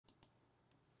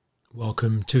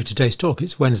Welcome to today's talk.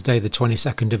 It's Wednesday the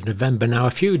 22nd of November. Now, a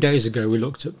few days ago we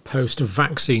looked at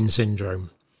post-vaccine syndrome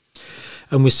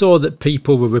and we saw that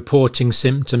people were reporting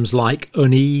symptoms like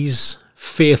unease,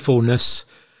 fearfulness,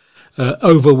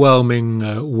 overwhelming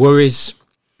worries,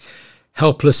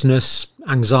 helplessness,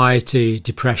 anxiety,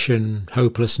 depression,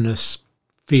 hopelessness,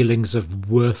 feelings of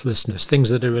worthlessness, things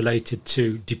that are related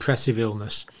to depressive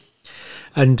illness.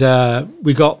 And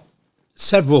we got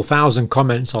several thousand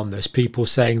comments on this, people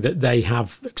saying that they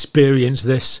have experienced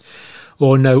this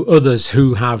or know others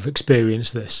who have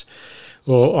experienced this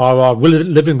or are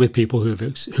living with people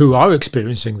who are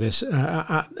experiencing this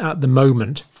at the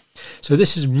moment. So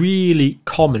this is really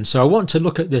common. So I want to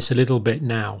look at this a little bit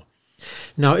now.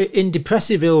 Now, in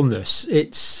depressive illness,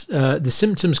 it's the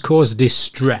symptoms cause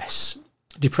distress.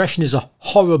 Depression is a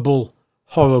horrible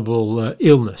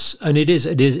illness, and it is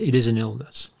an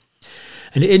illness.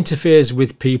 And it interferes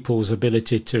with people's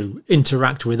ability to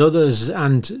interact with others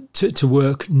and to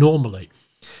work normally.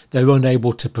 They're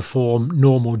unable to perform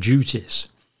normal duties.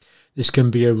 This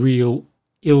can be a real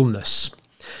illness,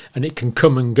 and it can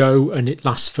come and go, and it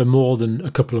lasts for more than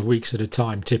a couple of weeks at a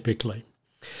time, typically.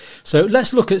 So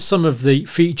let's look at some of the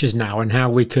features now and how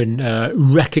we can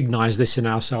recognise this in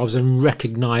ourselves and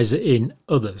recognise it in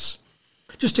others.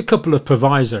 Just a couple of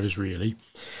provisos, really.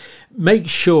 Make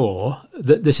sure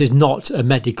that this is not a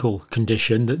medical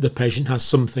condition, that the patient has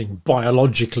something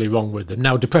biologically wrong with them.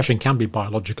 Now, depression can be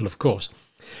biological, of course,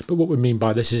 but what we mean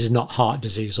by this is not heart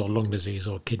disease or lung disease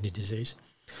or kidney disease.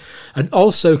 And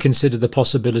also consider the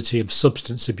possibility of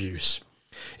substance abuse.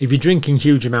 If you're drinking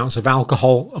huge amounts of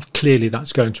alcohol, clearly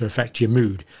that's going to affect your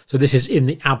mood. So this is in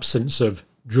the absence of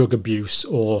drug abuse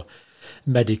or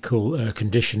medical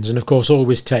conditions. And of course,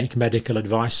 always take medical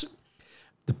advice.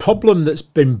 The problem that's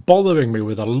been bothering me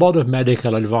with a lot of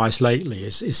medical advice lately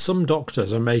is some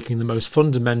doctors are making the most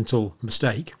fundamental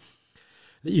mistake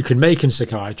that you can make in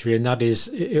psychiatry, and that is,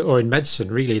 or in medicine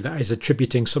really, that is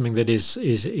attributing something that is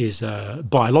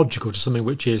biological to something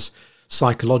which is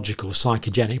psychological,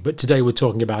 psychogenic. But today we're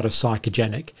talking about a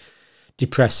psychogenic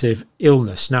depressive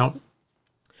illness. Now,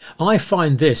 I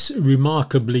find this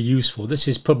remarkably useful. This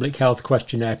is Public Health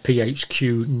Questionnaire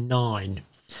PHQ-9.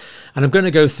 And I'm going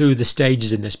to go through the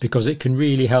stages in this because it can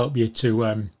really help you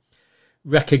to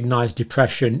recognise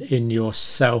depression in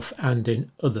yourself and in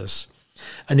others.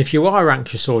 And if you are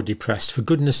anxious or depressed, for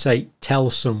goodness sake, tell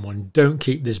someone. Don't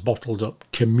keep this bottled up.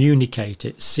 Communicate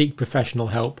it. Seek professional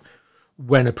help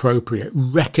when appropriate.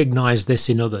 Recognise this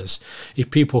in others. If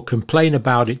people complain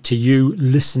about it to you,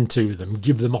 listen to them.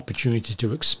 Give them opportunity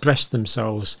to express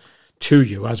themselves to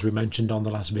you, as we mentioned on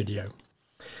the last video.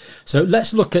 So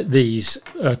let's look at these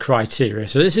criteria.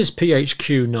 So this is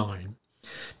PHQ-9.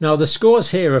 Now the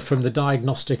scores here are from the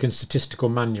Diagnostic and Statistical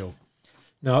Manual.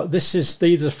 Now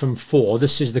these are from 4.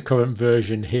 This is the current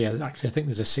version here. Actually, I think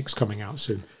there's a 6 coming out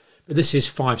soon. But this is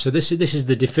 5. So this is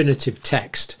the definitive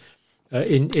text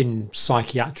in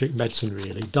psychiatric medicine,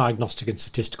 really. Diagnostic and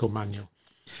Statistical Manual.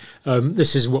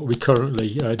 This is what we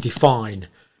currently define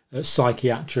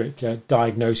psychiatric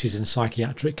diagnoses and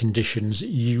psychiatric conditions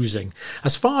using.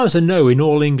 As far as I know, in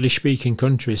all English-speaking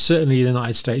countries, certainly the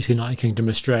United States, the United Kingdom,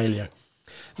 Australia,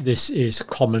 this is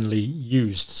commonly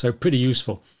used, so pretty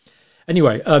useful.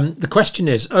 Anyway, the question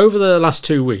is, over the last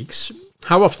 2 weeks,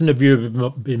 how often have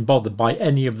you been bothered by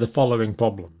any of the following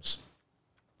problems?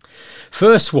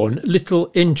 First one, little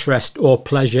interest or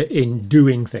pleasure in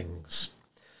doing things.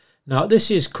 Now, this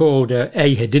is called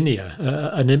ahedynia,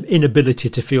 an inability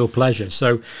to feel pleasure.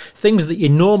 So things that you're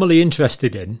normally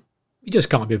interested in, you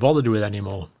just can't be bothered with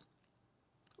anymore.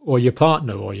 Or your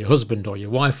partner or your husband or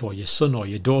your wife or your son or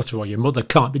your daughter or your mother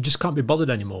just can't be bothered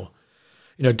anymore.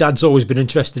 You know, dad's always been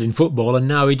interested in football and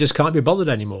now he just can't be bothered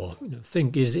anymore. You know,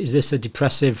 think, is this a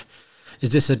depressive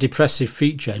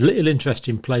feature? Little interest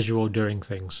in pleasure or doing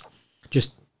things.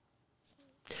 Just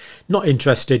not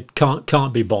interested,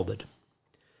 can't be bothered.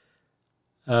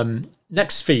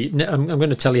 Next feat, I'm going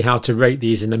to tell you how to rate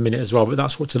these in a minute as well, but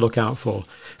that's what to look out for.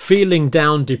 Feeling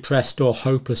down, depressed or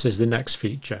hopeless is the next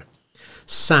feature.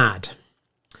 Sad,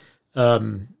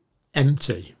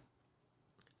 empty,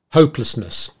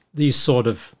 hopelessness, these sort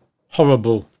of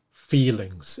horrible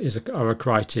feelings are a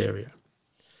criteria.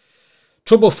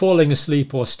 Trouble falling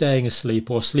asleep or staying asleep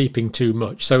or sleeping too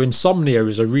much. So insomnia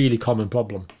is a really common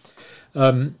problem.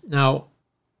 I've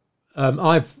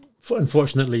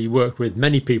unfortunately worked with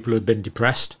many people who have been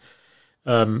depressed.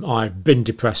 I've been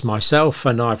depressed myself,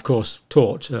 and I, of course,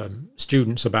 taught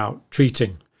students about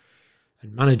treating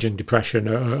and managing depression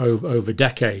over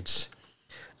decades.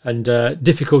 And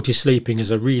difficulty sleeping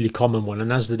is a really common one.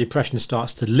 And as the depression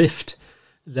starts to lift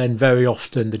then very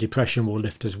often the depression will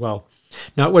lift as well.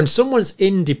 Now, when someone's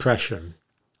in depression,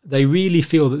 they really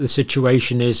feel that the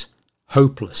situation is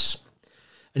hopeless.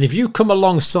 And if you come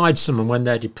alongside someone when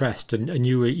they're depressed and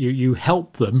you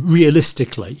help them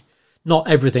realistically, not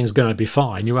everything's going to be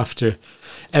fine. You have to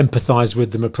empathise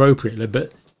with them appropriately,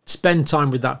 but spend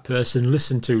time with that person,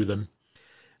 listen to them.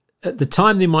 At the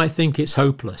time, they might think it's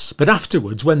hopeless, but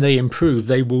afterwards, when they improve,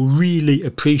 they will really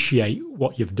appreciate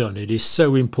what you've done. It is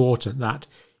so important, that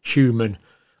human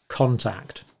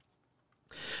contact.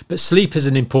 But sleep is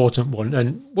an important one.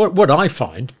 And what I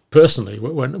find, personally,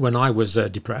 when I was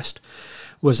depressed,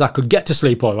 was I could get to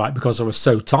sleep all right because I was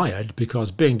so tired,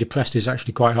 because being depressed is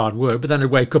actually quite hard work. But then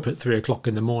I'd wake up at 3 o'clock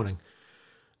in the morning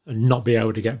and not be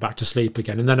able to get back to sleep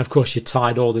again. And then, of course, you're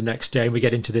tired all the next day, and we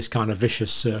get into this kind of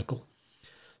vicious circle.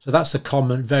 So that's a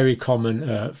common, very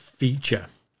common feature.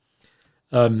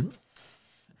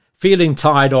 Feeling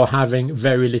tired or having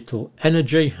very little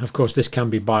energy. Of course, this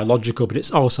can be biological, but it's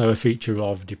also a feature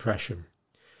of depression.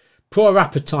 Poor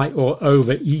appetite or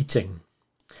overeating.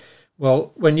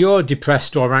 Well, when you're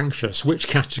depressed or anxious, which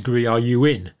category are you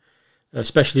in?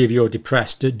 Especially if you're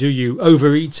depressed, do you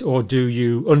overeat or do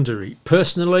you undereat?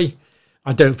 Personally,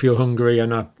 I don't feel hungry,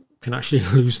 and I can actually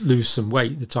lose some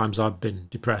weight the times I've been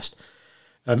depressed.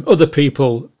 Other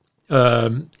people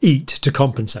eat to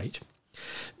compensate.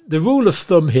 The rule of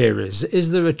thumb here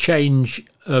is there a change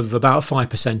of about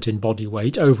 5% in body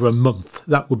weight over a month?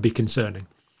 That would be concerning.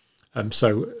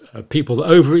 So people that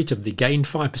overeat, have they gained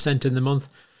 5% in the month?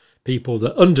 People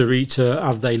that undereat,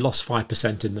 have they lost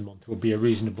 5% in the month? Would be a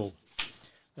reasonable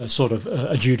sort of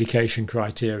adjudication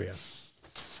criteria.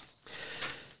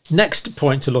 Next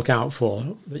point to look out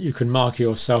for that you can mark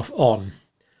yourself on.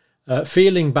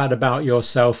 Feeling bad about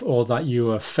yourself, or that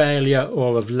you're a failure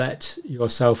or have let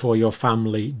yourself or your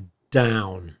family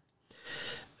down.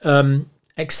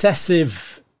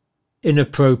 Excessive,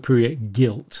 inappropriate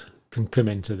guilt can come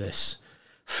into this.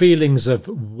 Feelings of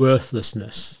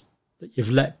worthlessness, that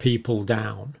you've let people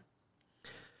down.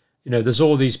 You know, there's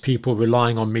all these people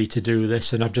relying on me to do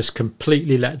this, and I've just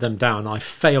completely let them down. I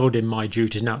failed in my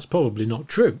duties. Now, it's probably not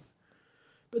true,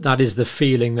 but that is the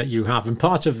feeling that you have. And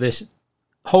part of this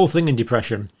whole thing in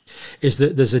depression is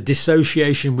that there's a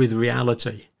dissociation with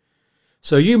reality.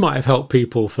 So you might have helped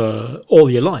people for all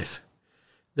your life.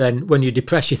 Then when you're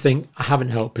depressed, you think, I haven't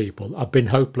helped people. I've been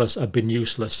hopeless. I've been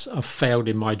useless. I've failed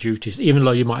in my duties, even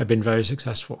though you might have been very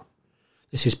successful.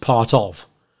 This is part of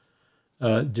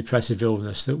depressive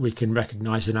illness that we can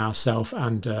recognise in ourselves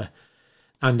and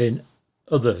in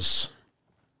others.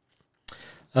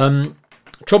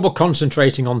 Trouble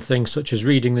concentrating on things such as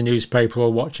reading the newspaper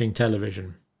or watching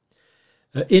television.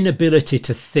 Inability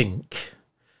to think.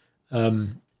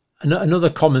 Another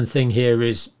common thing here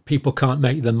is people can't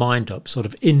make their mind up, sort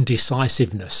of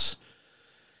indecisiveness.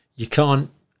 You can't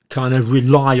kind of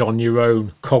rely on your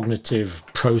own cognitive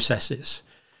processes.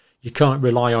 You can't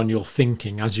rely on your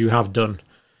thinking as you have done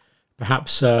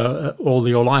perhaps all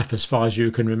your life as far as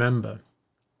you can remember.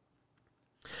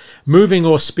 Moving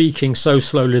or speaking so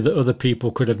slowly that other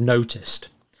people could have noticed.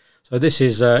 So this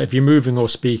is, if you're moving or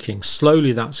speaking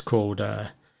slowly, that's called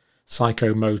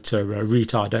psychomotor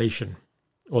retardation.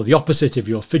 Or the opposite, if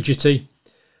you're fidgety,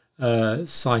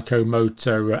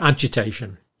 psychomotor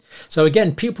agitation. So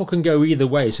again, people can go either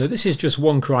way. So this is just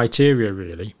one criteria,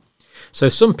 really. So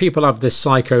some people have this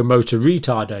psychomotor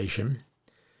retardation.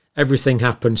 Everything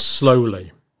happens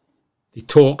slowly. They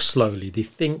talk slowly, they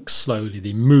think slowly,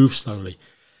 they move slowly.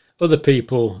 Other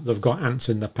people, they've got ants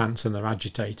in their pants and they're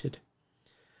agitated.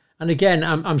 And again,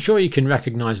 I'm sure you can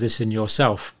recognise this in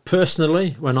yourself.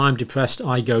 Personally, when I'm depressed,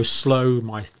 I go slow,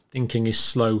 my thinking is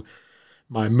slow,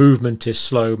 my movement is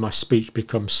slow, my speech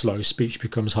becomes slow, speech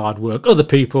becomes hard work. Other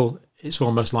people, it's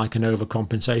almost like an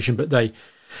overcompensation, but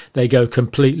they go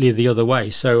completely the other way.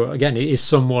 So again, it is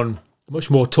someone much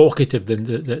more talkative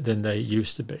than they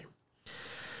used to be.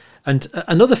 And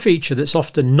another feature that's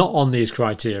often not on these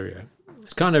criteria,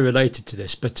 it's kind of related to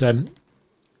this, but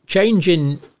change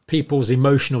in people's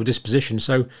emotional disposition.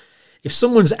 So if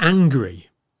someone's angry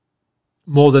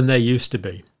more than they used to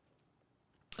be,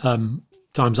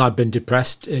 times I've been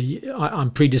depressed,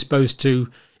 I'm predisposed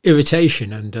to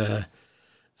irritation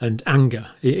and anger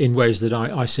in ways that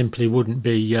I simply wouldn't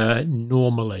be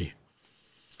normally.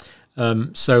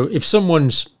 So if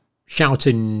someone's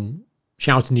shouting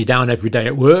you down every day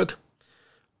at work,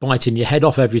 biting your head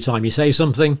off every time you say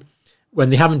something, when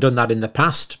they haven't done that in the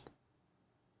past,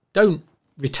 don't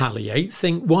retaliate.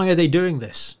 Think, why are they doing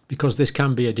this? Because this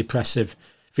can be a depressive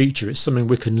feature. It's something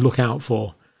we can look out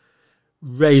for.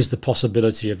 Raise the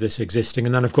possibility of this existing.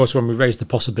 And then, of course, when we raise the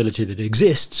possibility that it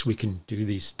exists, we can do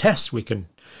these tests. We can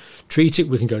treat it,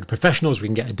 we can go to professionals, we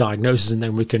can get a diagnosis, and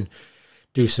then we can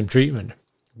do some treatment.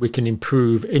 We can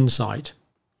improve insight.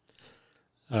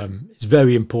 It's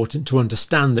very important to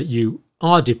understand that you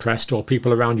are depressed or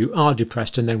people around you are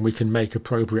depressed, and then we can make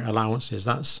appropriate allowances.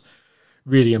 That's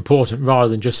really important, rather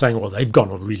than just saying, well, they've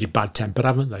gone on really bad tempered,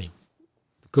 haven't they?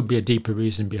 There could be a deeper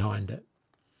reason behind it.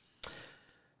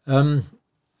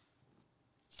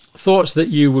 Thoughts that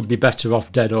you would be better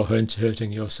off dead or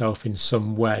hurting yourself in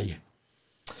some way.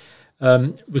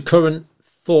 Recurrent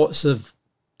thoughts of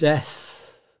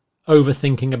death,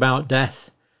 overthinking about death,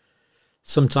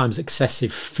 sometimes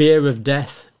excessive fear of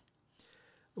death,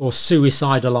 or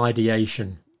suicidal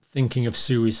ideation, thinking of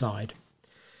suicide.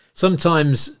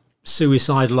 Sometimes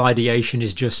suicidal ideation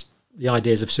is just, the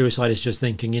ideas of suicide is just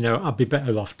thinking, you know, I'd be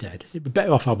better off dead. It'd be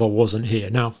better off if I wasn't here.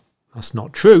 Now, that's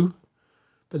not true,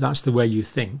 but that's the way you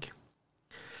think.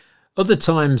 Other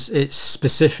times it's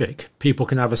specific. People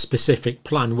can have a specific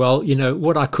plan. Well, you know,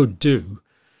 what I could do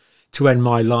to end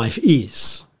my life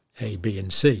is A, B,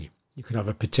 and C. You could have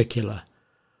a particular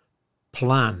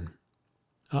plan.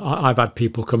 I've had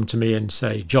people come to me and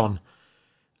say, John,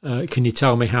 can you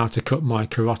tell me how to cut my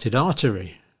carotid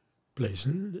artery, please?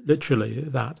 Literally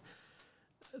that.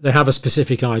 They have a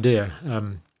specific idea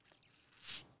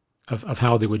of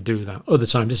how they would do that. Other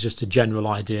times it's just a general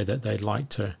idea that they'd like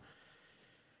to,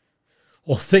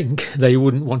 or think they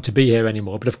wouldn't want to be here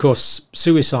anymore. But of course,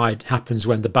 suicide happens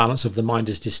when the balance of the mind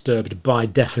is disturbed by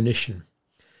definition.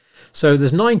 So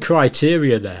there's 9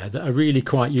 criteria there that are really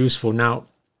quite useful. Now,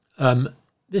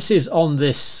 this is on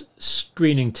this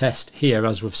screening test here,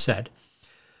 as we've said.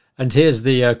 And here's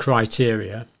the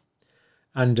criteria.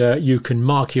 And you can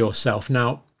mark yourself.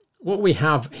 Now, what we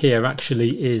have here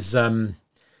actually is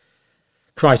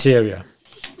criteria.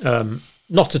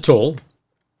 Not at all.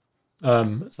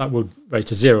 That would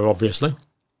rate a 0, obviously.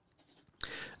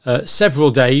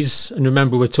 Several days, and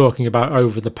remember we're talking about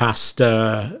over the past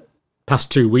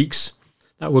 2 weeks.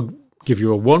 That would give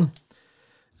you a 1.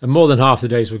 And more than half the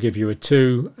days will give you a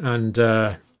 2, and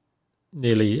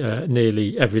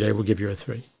nearly every day will give you a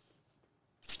 3.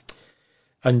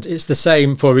 And it's the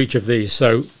same for each of these.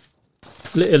 So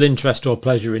little interest or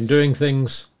pleasure in doing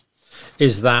things.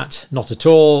 Is that not at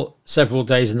all? Several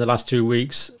days in the last 2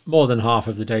 weeks, more than half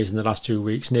of the days in the last 2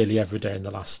 weeks, nearly every day in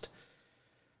the last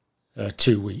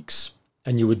 2 weeks.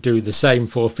 And you would do the same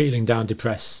for feeling down,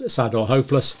 depressed, sad or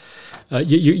hopeless.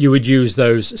 You would use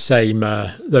those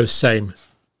same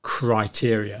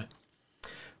criteria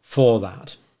for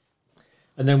that.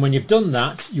 And then when you've done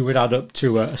that, you would add up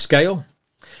to a scale.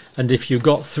 And if you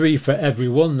got 3 for every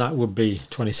one, that would be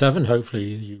 27. Hopefully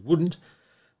you wouldn't.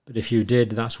 But if you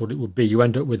did, that's what it would be. You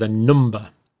end up with a number.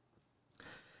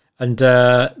 And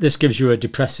this gives you a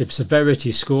depressive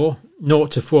severity score. 0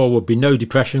 to 4 would be no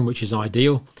depression, which is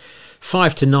ideal.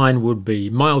 5 to 9 would be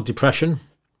mild depression.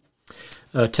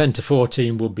 10 to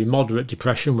 14 would be moderate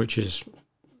depression, which is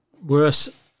worse.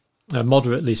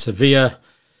 Moderately severe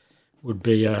would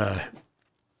be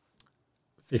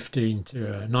 15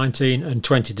 to 19, and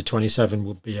 20 to 27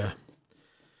 would be a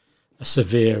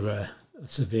severe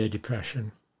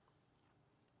depression.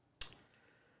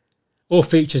 All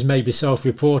features may be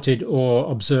self-reported or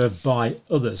observed by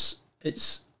others.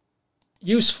 It's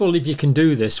useful if you can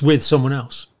do this with someone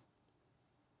else,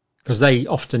 because they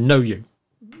often know you.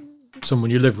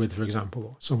 Someone you live with, for example,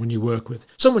 or someone you work with,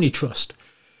 someone you trust.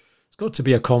 It's got to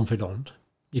be a confidant.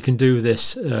 You can do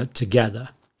this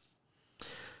together.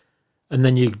 And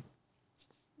then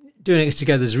doing it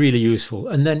together is really useful.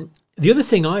 And then the other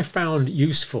thing I found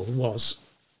useful was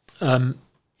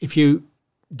if you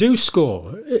do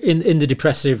score in the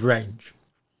depressive range,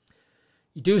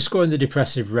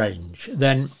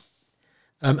 then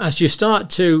as you start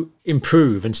to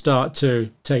improve and start to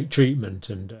take treatment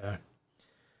and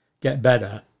get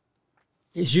better,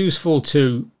 it's useful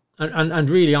to, and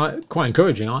really quite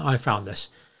encouraging, I found this,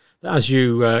 that as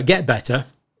you get better,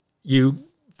 you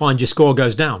find your score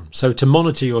goes down. So to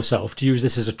monitor yourself, to use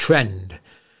this as a trend,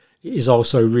 is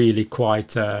also really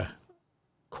quite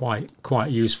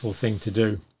useful thing to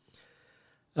do.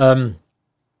 In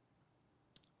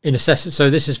assessment,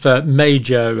 so this is for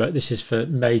major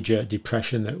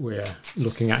depression that we're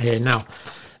looking at here now.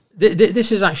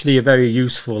 This is actually a very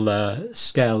useful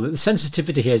scale. The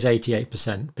sensitivity here is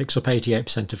 88%, picks up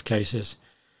 88% of cases.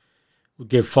 Would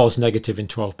give false negative in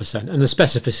 12%, and the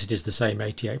specificity is the same,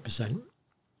 88%.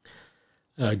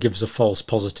 Gives a false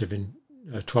positive in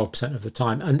 12% of the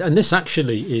time, and this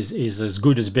actually is as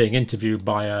good as being interviewed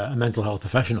by a mental health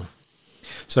professional.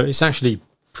 So it's actually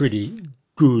pretty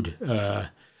good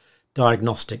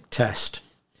diagnostic test.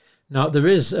 Now there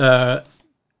is a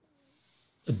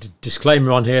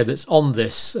disclaimer on here that's on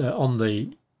this on the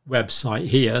website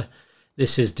here.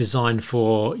 This is designed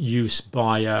for use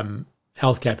by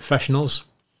healthcare professionals.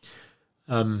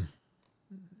 There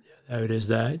it is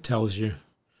there. It tells you.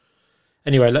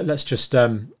 Anyway, let's just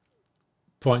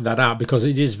point that out, because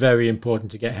it is very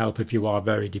important to get help if you are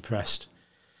very depressed.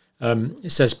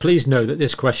 It says, please know that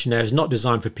this questionnaire is not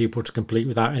designed for people to complete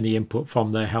without any input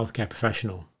from their healthcare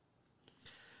professional.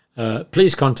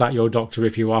 Please contact your doctor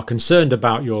if you are concerned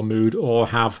about your mood or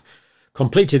have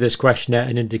completed this questionnaire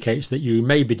and indicates that you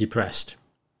may be depressed.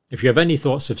 If you have any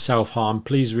thoughts of self-harm,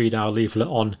 please read our leaflet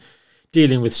on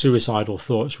dealing with suicidal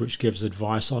thoughts, which gives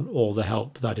advice on all the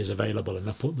help that is available. And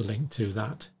I'll put the link to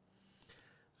that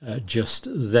just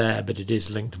there, but it is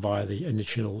linked via the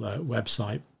initial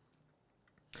website.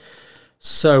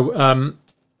 So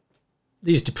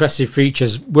these depressive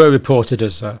features were reported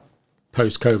as a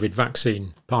post-COVID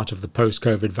vaccine, part of the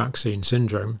post-COVID vaccine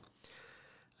syndrome.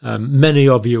 Many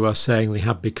of you are saying they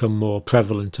have become more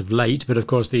prevalent of late, but of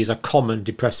course these are common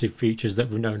depressive features that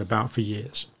we've known about for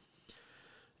years.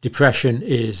 Depression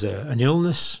is an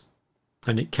illness,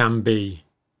 and it can be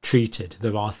treated.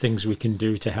 There are things we can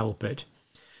do to help it.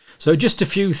 So just a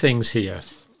few things here.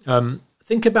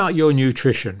 Think about your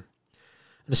nutrition.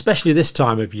 And especially this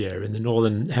time of year in the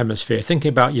Northern Hemisphere, thinking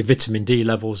about your vitamin D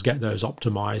levels, get those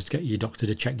optimized, get your doctor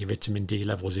to check your vitamin D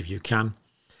levels if you can.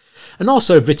 And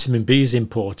also vitamin B is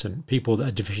important. People that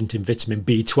are deficient in vitamin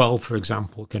B12, for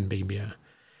example, can be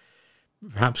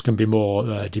perhaps can be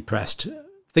more depressed.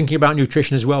 Thinking about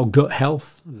nutrition as well, gut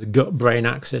health, the gut-brain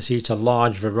axis, eat a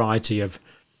large variety of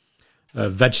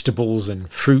vegetables and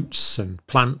fruits and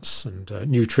plants and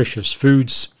nutritious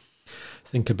foods.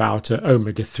 Think about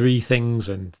omega-3 things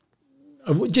and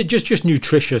just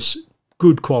nutritious,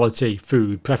 good quality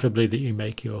food, preferably that you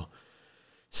make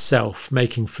yourself.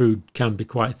 Making food can be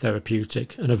quite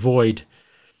therapeutic, and avoid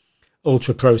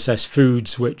ultra-processed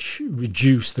foods which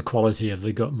reduce the quality of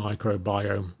the gut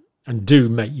microbiome and do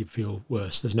make you feel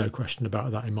worse. There's no question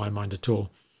about that in my mind at all.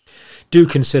 Do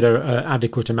consider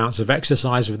adequate amounts of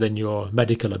exercise within your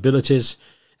medical abilities.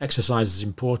 Exercise is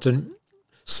important.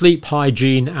 Sleep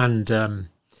hygiene and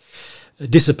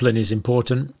discipline is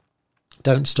important.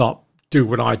 Don't stop. Do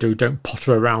what I do. Don't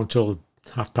potter around till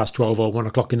 12:30 or 1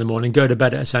 o'clock in the morning. Go to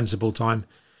bed at a sensible time.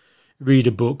 Read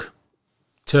a book.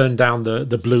 Turn down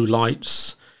the blue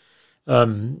lights.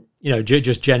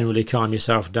 Just generally calm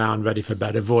yourself down, ready for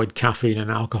bed. Avoid caffeine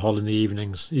and alcohol in the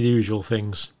evenings. The usual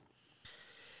things.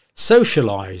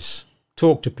 Socialize.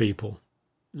 Talk to people.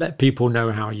 Let people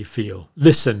know how you feel.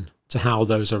 Listen to how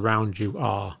those around you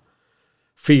are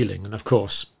feeling. And of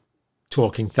course,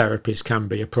 talking therapies can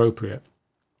be appropriate.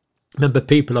 Remember,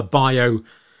 people are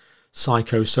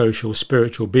psychosocial,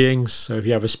 spiritual beings. So if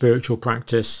you have a spiritual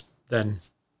practice, then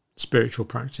spiritual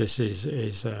practice is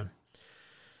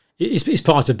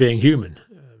part of being human.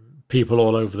 People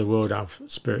all over the world have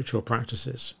spiritual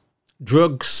practices.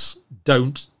 Drugs,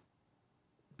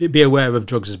 be aware of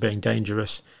drugs as being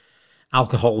dangerous.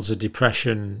 Alcohol's a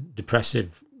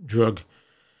depressive drug.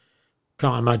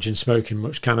 Can't imagine smoking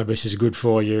much. Cannabis is good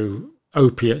for you.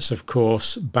 Opiates, of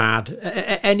course, bad.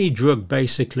 Any drug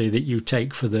basically that you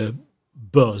take for the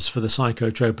buzz, for the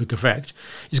psychotropic effect,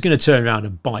 is going to turn around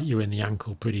and bite you in the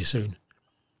ankle pretty soon.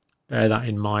 Bear that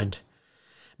in mind.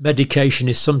 Medication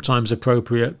is sometimes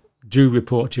appropriate. Do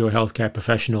report to your healthcare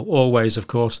professional, always, of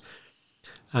course.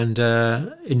 And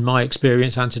in my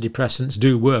experience, antidepressants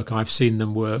do work. I've seen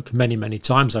them work many, many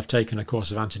times. I've taken a course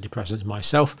of antidepressants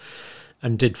myself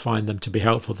and did find them to be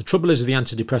helpful. The trouble is with the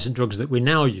antidepressant drugs that we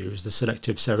now use, the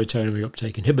selective serotonin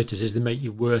reuptake inhibitors, is they make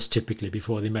you worse typically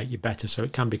before they make you better. So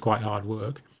it can be quite hard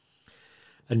work.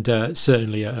 And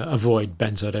certainly avoid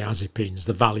benzodiazepines,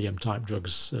 the Valium type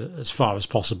drugs, as far as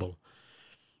possible,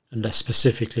 unless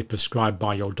specifically prescribed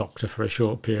by your doctor for a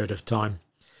short period of time.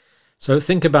 So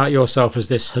think about yourself as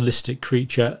this holistic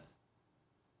creature.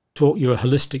 You're a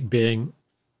holistic being.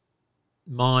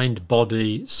 Mind,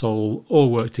 body, soul,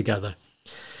 all work together.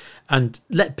 And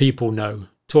let people know.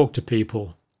 Talk to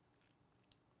people.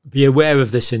 Be aware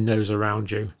of this in those around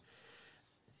you.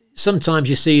 Sometimes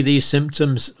you see these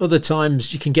symptoms. Other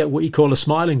times you can get what you call a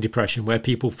smiling depression, where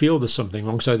people feel there's something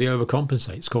wrong, so they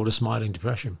overcompensate. It's called a smiling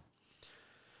depression.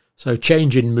 So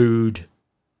change in mood.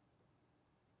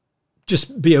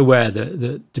 Just be aware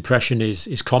that depression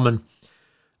is common,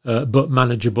 but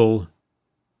manageable,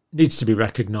 needs to be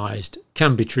recognised,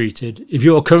 can be treated. If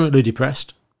you're currently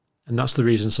depressed, and that's the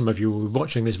reason some of you are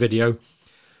watching this video,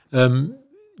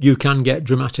 you can get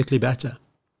dramatically better.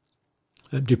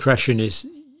 Depression is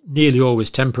nearly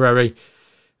always temporary.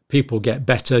 People get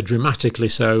better, dramatically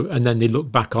so, and then they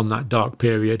look back on that dark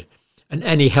period And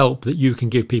any help that you can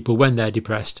give people when they're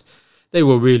depressed, they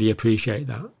will really appreciate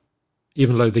that,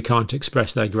 even though they can't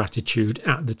express their gratitude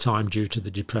at the time due to the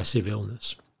depressive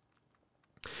illness.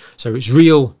 So it's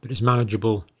real, but it's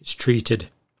manageable, it's treated,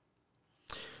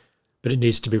 but it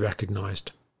needs to be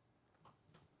recognised.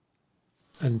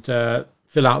 And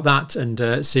fill out that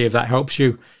and see if that helps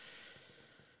you.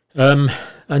 We'll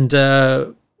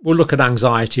look at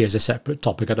anxiety as a separate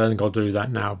topic. I don't think I'll do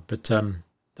that now, but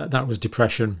that was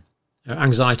depression.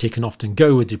 Anxiety can often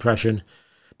go with depression,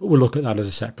 but we'll look at that as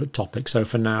a separate topic. So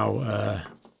for now,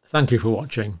 thank you for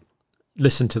watching.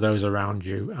 Listen to those around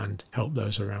you and help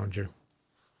those around you.